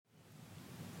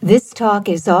This talk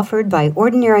is offered by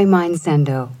Ordinary Mind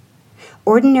Zendo.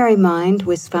 Ordinary Mind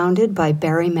was founded by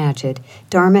Barry Magid,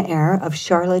 Dharma heir of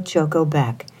Charlotte Joko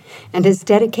Beck, and is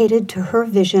dedicated to her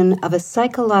vision of a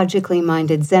psychologically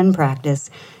minded Zen practice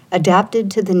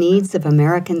adapted to the needs of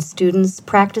American students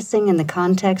practicing in the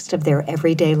context of their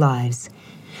everyday lives.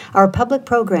 Our public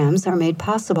programs are made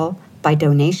possible by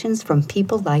donations from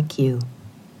people like you.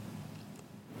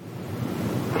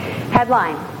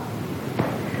 Headline: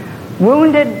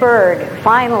 Wounded bird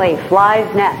finally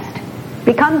flies nest,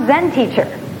 becomes Zen teacher.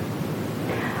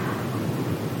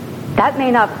 That may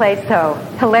not play so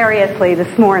hilariously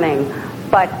this morning,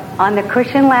 but on the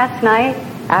cushion last night,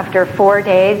 after 4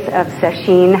 days of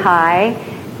sesshin high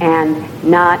and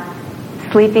not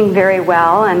sleeping very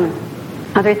well and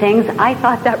other things, I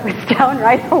thought that was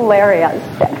downright hilarious.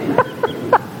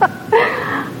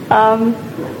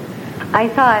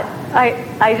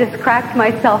 I just cracked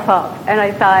myself up, and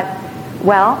I thought,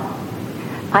 well,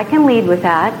 I can lead with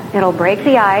that. It'll break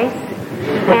the ice,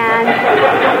 and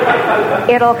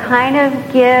it'll kind of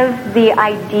give the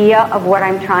idea of what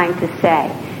I'm trying to say,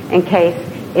 in case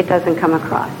it doesn't come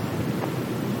across.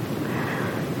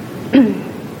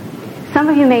 Some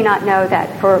of you may not know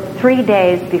that for 3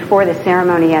 days before the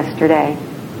ceremony yesterday,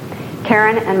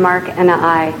 Karen and Mark and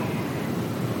I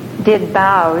did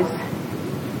bows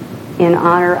in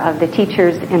honor of the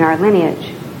teachers in our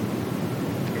lineage.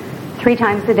 3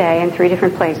 times a day in 3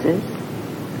 different places,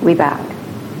 we bowed.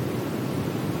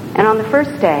 And on the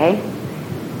first day,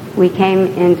 we came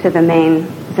into the main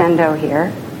zendo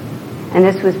here, and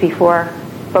this was before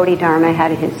Bodhidharma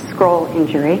had his scroll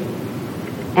injury,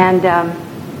 and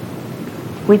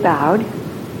we bowed,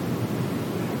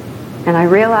 and I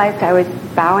realized I was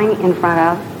bowing in front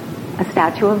of a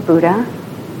statue of Buddha,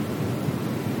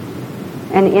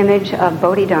 an image of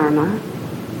Bodhidharma,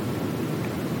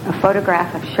 a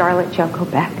photograph of Charlotte Joko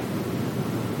Beck,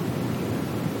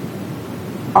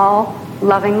 all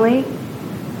lovingly,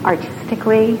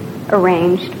 artistically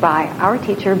arranged by our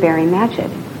teacher, Barry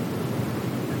Magid.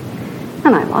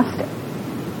 And I lost it.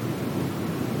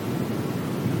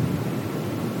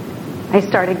 I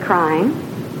started crying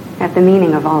at the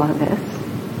meaning of all of this,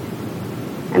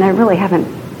 and I really haven't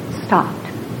stopped.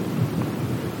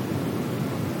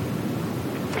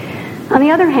 On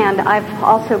the other hand, I've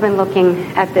also been looking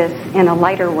at this in a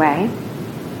lighter way,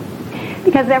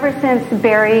 because ever since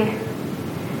Barry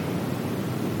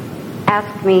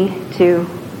asked me to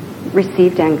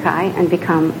receive Denkai and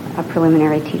become a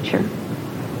preliminary teacher,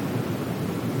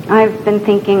 I've been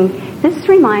thinking, this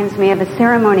reminds me of a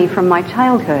ceremony from my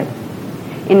childhood.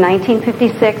 In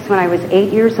 1956, when I was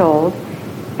 8 years old,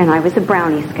 and I was a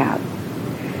Brownie Scout.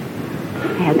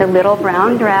 I had the little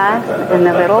brown dress and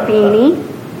the little beanie,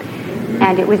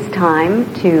 and it was time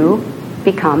to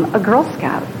become a Girl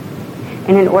Scout.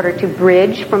 And in order to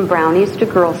bridge from Brownies to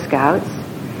Girl Scouts,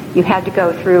 you had to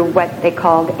go through what they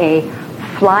called a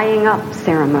flying up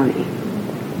ceremony.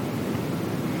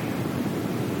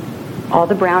 All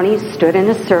the Brownies stood in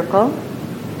a circle,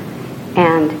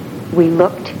 and we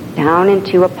looked down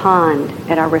into a pond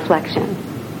at our reflection.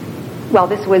 Well,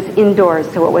 this was indoors,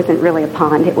 so it wasn't really a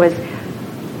pond. It was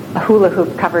a hula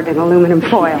hoop covered in aluminum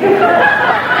foil.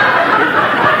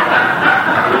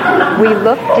 We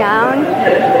looked down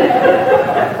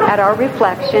at our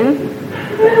reflection,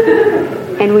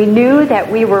 and we knew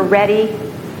that we were ready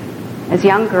as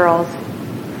young girls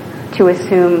to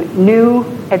assume new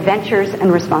adventures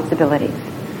and responsibilities.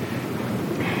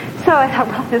 So I thought,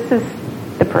 well, this is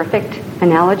the perfect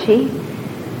analogy.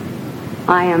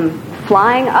 I am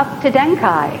flying up to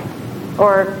Denkai,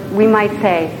 or we might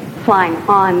say flying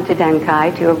on to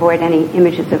Denkai to avoid any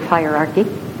images of hierarchy.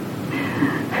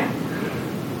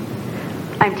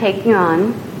 I'm taking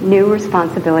on new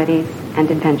responsibilities and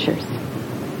adventures.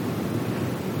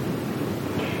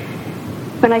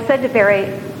 When I said to Barry,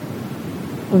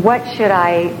 what should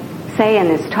I say in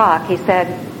this talk? He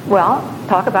said, well,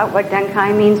 talk about what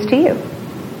Denkai means to you.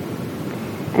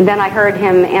 And then I heard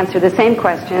him answer the same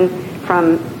question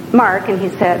from Mark, and he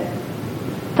said,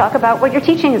 talk about what your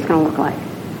teaching is going to look like.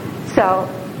 So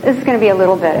this is going to be a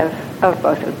little bit of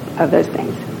both of those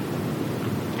things.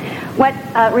 What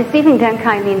receiving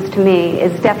Denkai means to me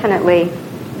is definitely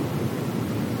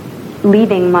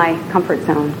leaving my comfort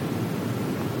zone.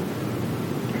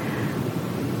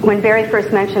 When Barry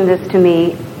first mentioned this to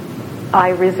me, I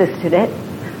resisted it.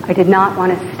 I did not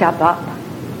want to step up.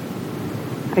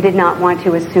 I did not want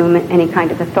to assume any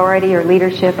kind of authority or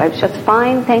leadership. I was just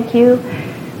fine, thank you,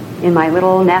 in my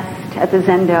little nest at the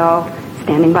zendo,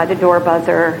 standing by the door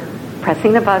buzzer,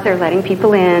 pressing the buzzer, letting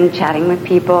people in, chatting with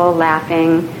people,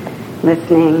 laughing,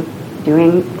 listening,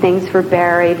 doing things for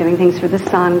Barry, doing things for the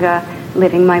Sangha,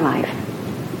 living my life.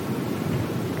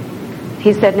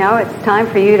 He said, no, it's time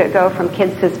for you to go from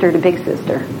kid sister to big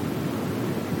sister.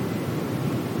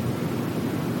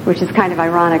 Which is kind of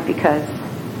ironic because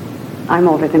I'm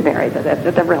older than Barry, but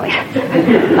that really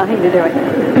nothing to do with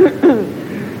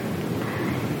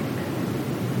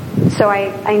it. So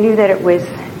I knew that it was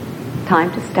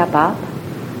time to step up,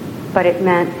 but it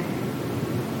meant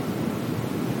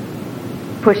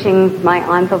pushing my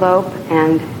envelope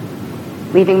and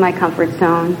leaving my comfort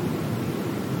zone,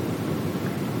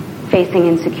 facing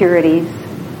insecurities,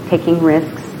 taking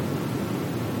risks,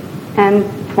 and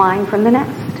flying from the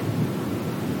nest.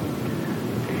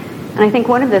 And I think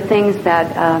one of the things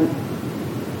that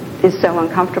is so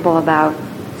uncomfortable about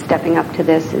stepping up to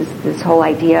this is this whole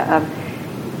idea of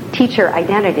teacher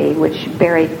identity, which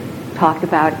Barry talked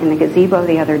about in the gazebo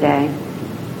the other day.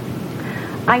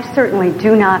 I certainly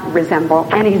do not resemble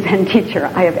any Zen teacher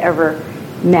I have ever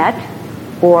met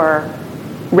or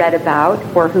read about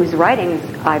or whose writings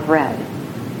I've read.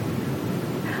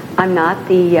 I'm not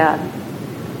the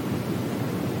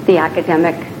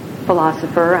academic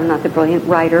philosopher. I'm not the brilliant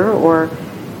writer or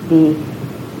the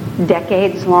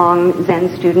decades-long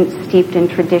Zen student steeped in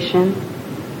tradition.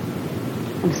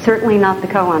 I'm certainly not the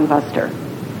koan buster.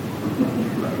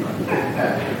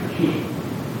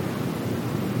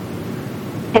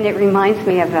 And it reminds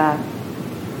me of a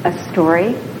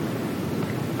story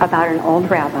about an old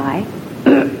rabbi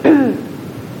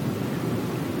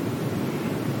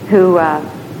who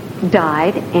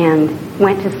died and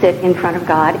went to sit in front of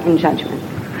God in judgment.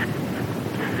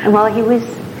 And while he was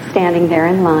standing there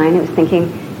in line, he was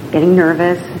thinking, getting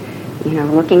nervous,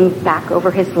 looking back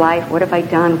over his life. What have I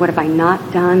done? What have I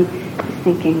not done? He's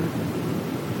thinking,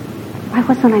 why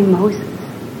wasn't I Moses?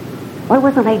 Why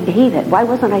wasn't I David? Why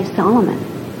wasn't I Solomon?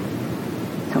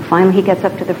 So finally he gets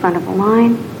up to the front of the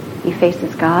line, he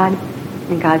faces God,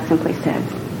 and God simply says,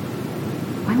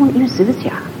 why won't you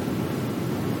Zuzia?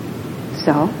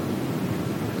 So,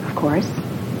 of course,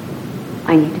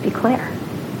 I need to be Claire.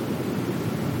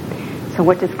 So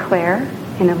what does Claire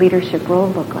in a leadership role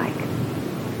look like?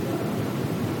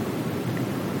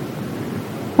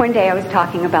 One day I was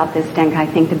talking about this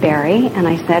Denkai thing to Barry, and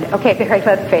I said, okay, Barry,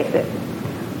 let's face it.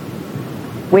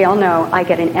 We all know I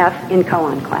get an F in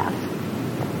koan class.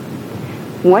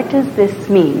 What does this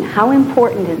mean? How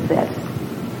important is this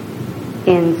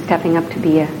in stepping up to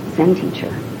be a Zen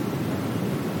teacher?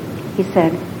 He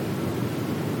said,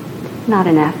 not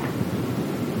an F,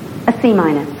 a C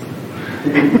minus.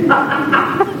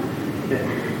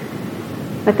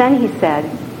 But then he said,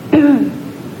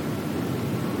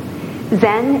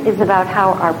 Zen is about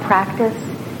how our practice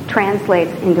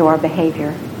translates into our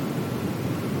behavior.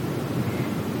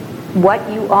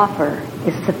 What you offer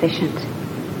is sufficient.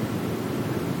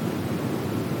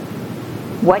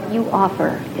 What you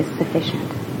offer is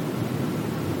sufficient.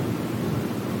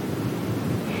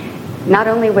 Not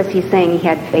only was he saying he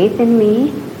had faith in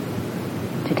me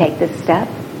to take this step,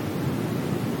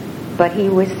 but he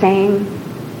was saying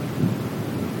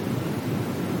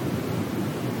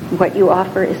what you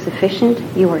offer is sufficient.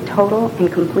 You are total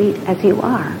and complete as you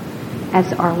are,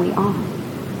 as are we all.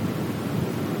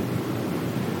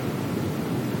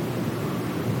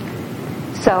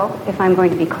 So, if I'm going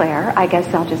to be Claire, I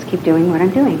guess I'll just keep doing what I'm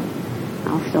doing.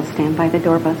 I'll still stand by the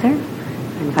door buzzer,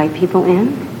 invite people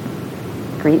in,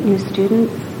 greet new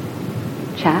students,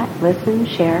 chat, listen,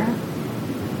 share.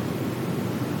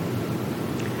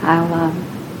 I'll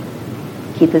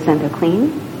keep the Zendo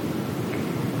clean,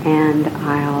 and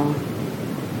I'll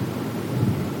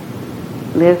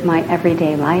live my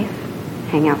everyday life,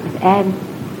 hang out with Ed,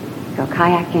 go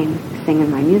kayaking, sing in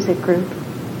my music group,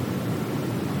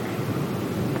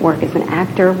 work as an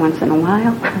actor once in a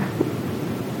while.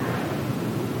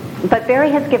 But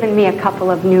Barry has given me a couple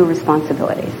of new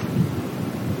responsibilities.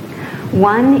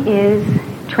 One is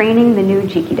training the new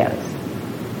Jikidos.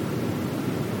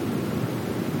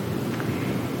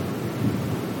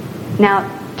 Now,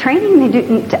 being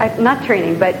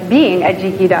a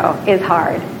Jikido is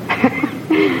hard.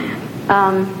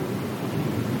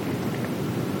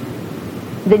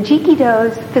 The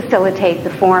Jikidos facilitate the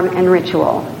form and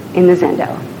ritual in the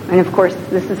Zendo. And of course,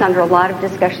 this is under a lot of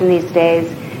discussion these days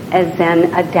as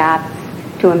Zen adapts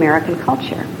to American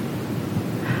culture.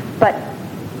 But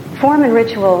form and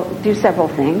ritual do several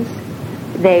things.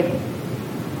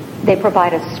 They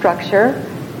provide a structure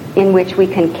in which we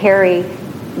can carry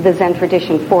the Zen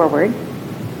tradition forward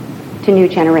to new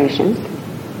generations.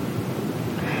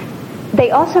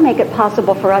 They also make it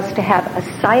possible for us to have a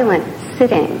silent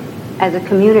sitting as a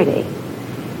community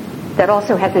that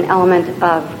also has an element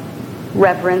of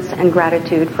reverence and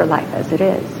gratitude for life as it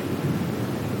is.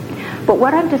 But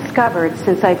what I've discovered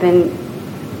since I've been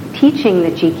teaching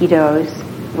the Jikidos,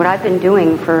 what I've been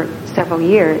doing for several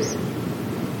years,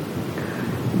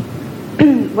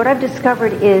 what I've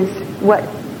discovered is what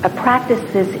a practice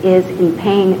this is in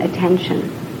paying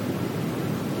attention.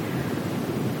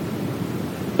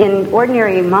 At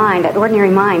Ordinary Mind,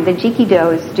 the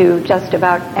Jikidos do just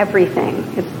about everything.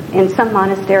 In some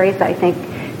monasteries, I think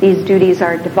these duties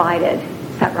are divided.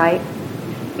 Is that right?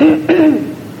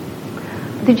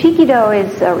 The Jikido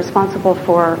is responsible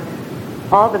for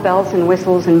all the bells and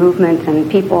whistles and movement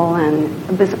and people and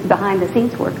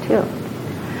behind-the-scenes work, too.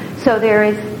 So there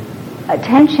is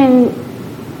attention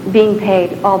being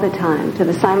paid all the time to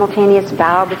the simultaneous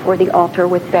bow before the altar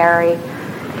with Barry,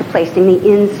 to placing the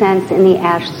incense in the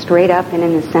ash straight up and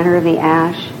in the center of the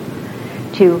ash,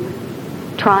 to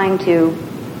trying to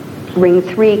ring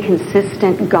 3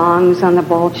 consistent gongs on the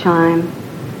bowl chime,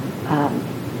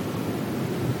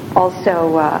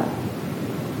 also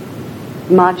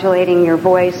modulating your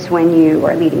voice when you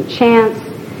are leading chants,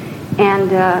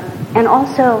 and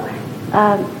also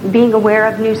being aware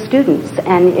of new students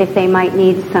and if they might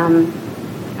need some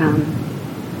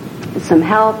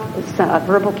help, a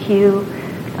verbal cue.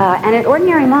 And at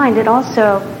Ordinary Mind, it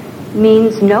also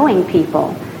means knowing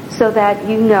people, so that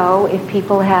you know if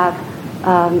people have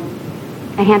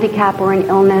a handicap or an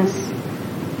illness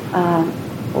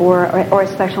or a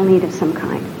special need of some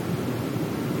kind.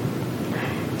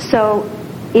 So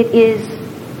it is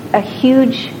a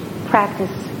huge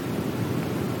practice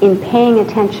in paying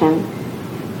attention,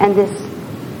 and this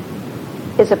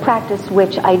is a practice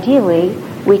which ideally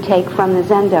we take from the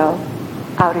Zendo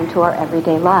out into our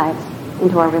everyday lives,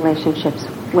 into our relationships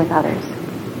with others.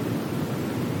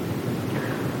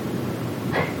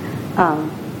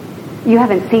 You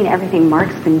haven't seen everything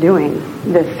Mark's been doing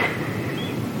this.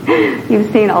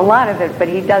 You've seen a lot of it, but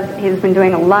he's been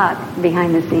doing a lot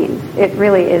behind the scenes. It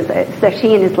really is,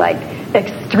 Sesshin is like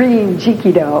extreme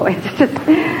Jikido. It's just,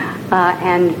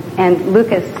 and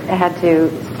Lucas had to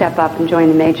step up and join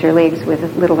the major leagues with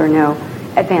little or no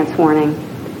advance warning.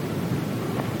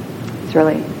 It's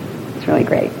really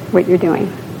great what you're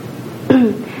doing.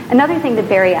 Another thing that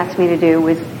Barry asked me to do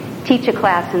was teach a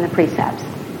class in the precepts.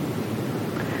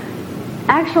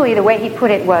 Actually, the way he put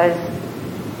it was,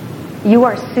 you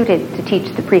are suited to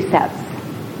teach the precepts.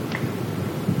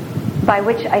 By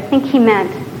which I think he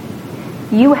meant,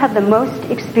 you have the most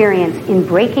experience in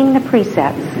breaking the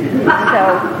precepts,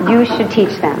 so you should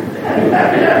teach them.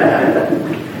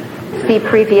 See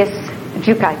previous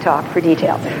Jukai talk for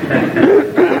details.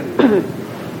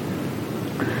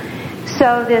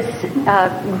 So this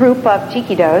group of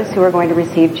Jikidos who are going to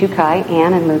receive Jukai,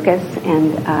 Anne and Lucas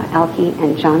and Alki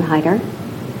and John Hyder,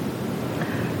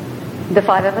 the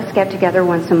 5 of us get together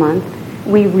once a month.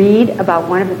 We read about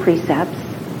one of the precepts.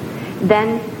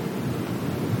 Then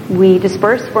we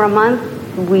disperse for a month.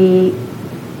 We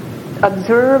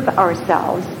observe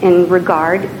ourselves in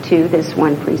regard to this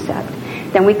one precept.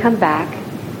 Then we come back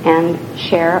and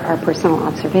share our personal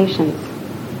observations.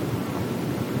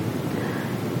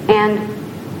 And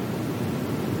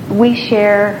we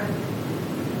share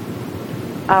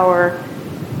our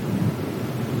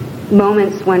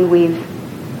moments when we've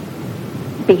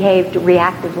behaved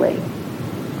reactively.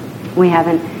 We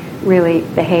haven't really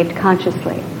behaved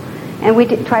consciously. And we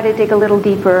try to dig a little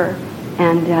deeper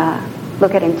and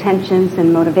look at intentions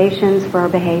and motivations for our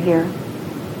behavior.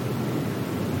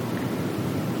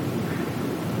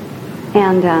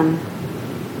 And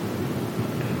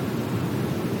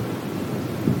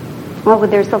well,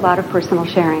 there's a lot of personal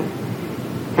sharing.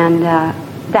 And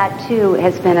that too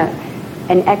has been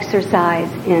an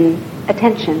exercise in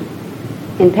attention,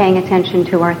 in paying attention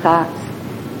to our thoughts.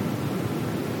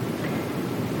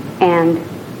 And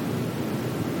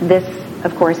this,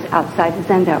 of course, outside the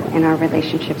Zendo, in our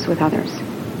relationships with others.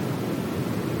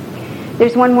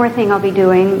 There's one more thing I'll be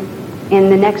doing in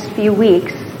the next few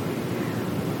weeks.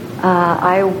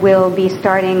 I will be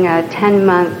starting a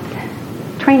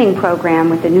 10-month training program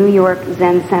with the New York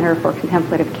Zen Center for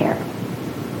Contemplative Care.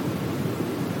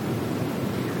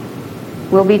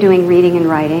 We'll be doing reading and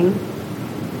writing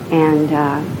and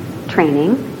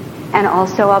training. And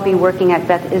also I'll be working at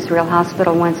Beth Israel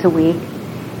Hospital once a week,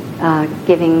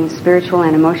 giving spiritual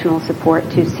and emotional support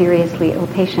to seriously ill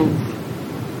patients.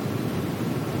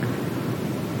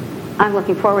 I'm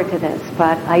looking forward to this,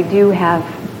 but I do have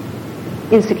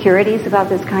insecurities about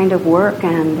this kind of work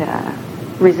and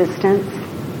resistance,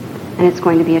 and it's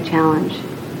going to be a challenge.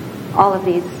 All of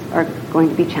these are going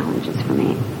to be challenges for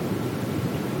me.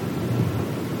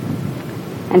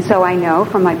 And so I know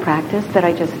from my practice that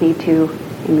I just need to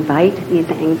invite these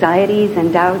anxieties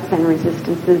and doubts and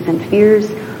resistances and fears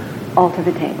all to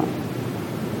the table.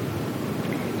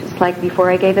 Just like before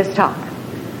I gave this talk.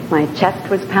 My chest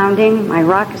was pounding, my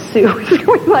rakusu was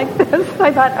going like this.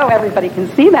 I thought, oh, everybody can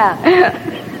see that.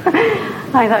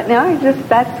 I thought, no,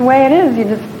 that's the way it is.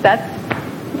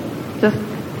 Just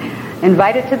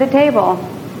invite it to the table.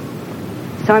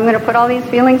 So I'm going to put all these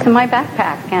feelings in my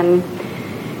backpack and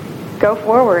go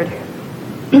forward.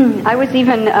 I was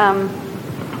even, I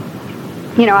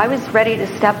was ready to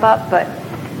step up, but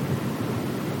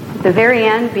at the very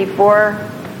end, before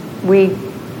we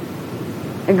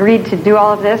agreed to do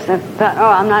all of this, I thought,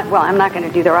 I'm not going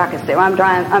to do the rakusu. I'm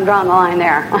drawing the line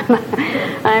there.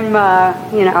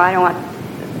 I don't want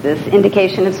this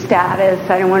indication of status.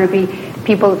 I don't want to be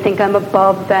people who think I'm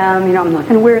above them. I'm not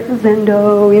going to wear it in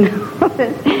Zendo.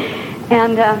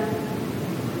 And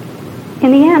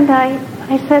in the end, I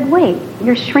said, wait,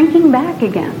 you're shrinking back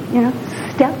again.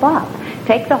 Step up.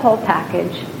 Take the whole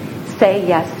package. Say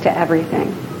yes to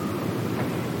everything.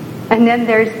 And then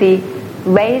there's the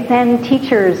Lay Zen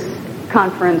Teachers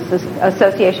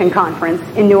Association Conference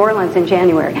in New Orleans in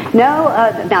January.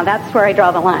 Now that's where I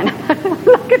draw the line. I'm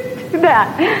not going to do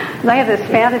that. I have this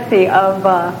fantasy of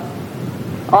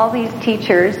all these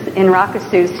teachers in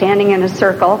rakusu standing in a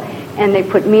circle, and they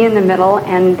put me in the middle,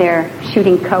 and they're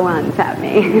shooting koans at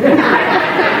me.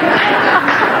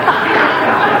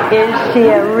 Is she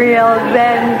a real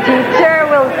Zen teacher?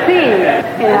 We'll see,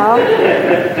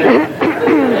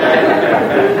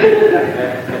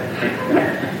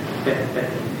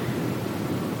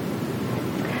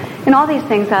 In all these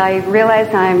things, I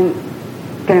realize I'm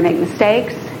going to make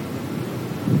mistakes.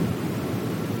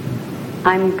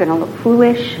 I'm going to look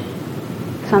foolish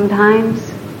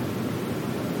sometimes.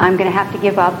 I'm going to have to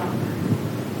give up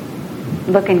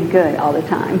looking good all the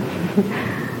time,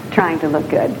 trying to look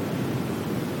good.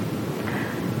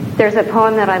 There's a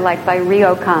poem that I like by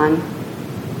Ryokan.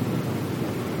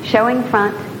 Showing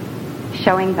front,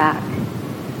 showing back,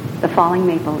 the falling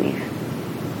maple leaf.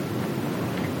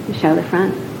 You show the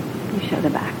front, you show the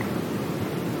back.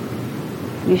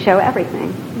 You show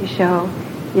everything. You show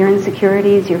your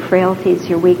insecurities, your frailties,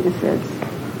 your weaknesses.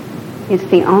 It's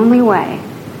the only way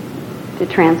to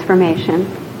transformation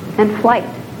and flight.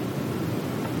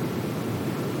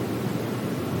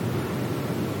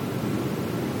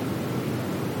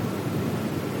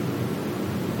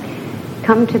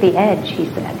 Come to the edge, he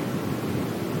said.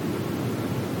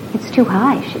 It's too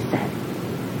high, she said.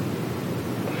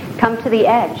 Come to the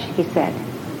edge, he said.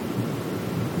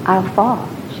 I'll fall,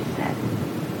 she said.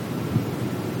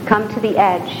 Come to the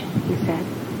edge, he said.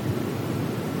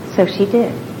 So she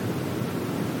did.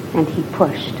 And he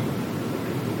pushed.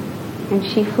 And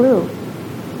she flew.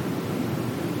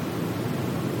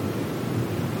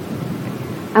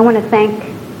 I want to thank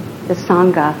the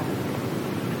Sangha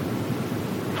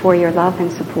for your love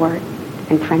and support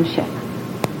and friendship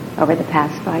over the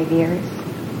past 5 years.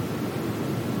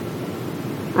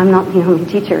 I'm not the only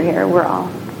teacher here. We're all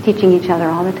teaching each other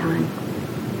all the time.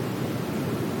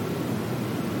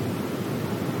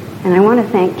 And I want to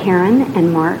thank Karen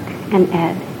and Mark and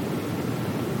Ed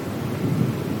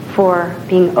for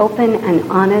being open and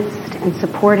honest and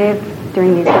supportive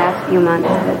during these last few months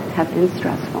that have been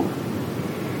stressful.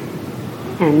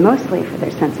 And mostly for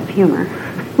their sense of humor,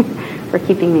 for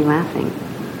keeping me laughing.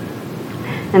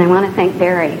 And I want to thank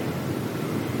Barry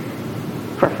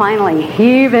for finally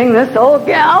heaving this old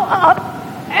gal up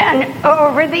and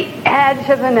over the edge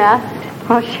of the nest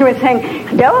while she was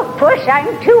saying, "Don't push,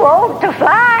 I'm too old to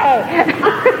fly."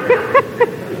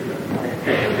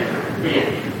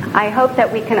 I hope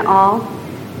that we can all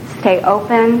stay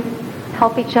open,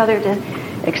 help each other to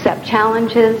accept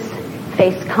challenges,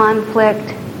 face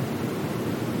conflict,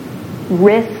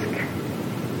 risk,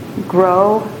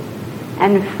 grow,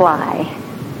 and fly.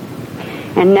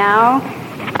 And now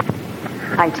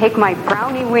I take my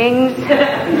brownie wings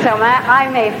so I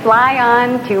may fly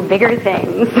on to bigger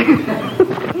things.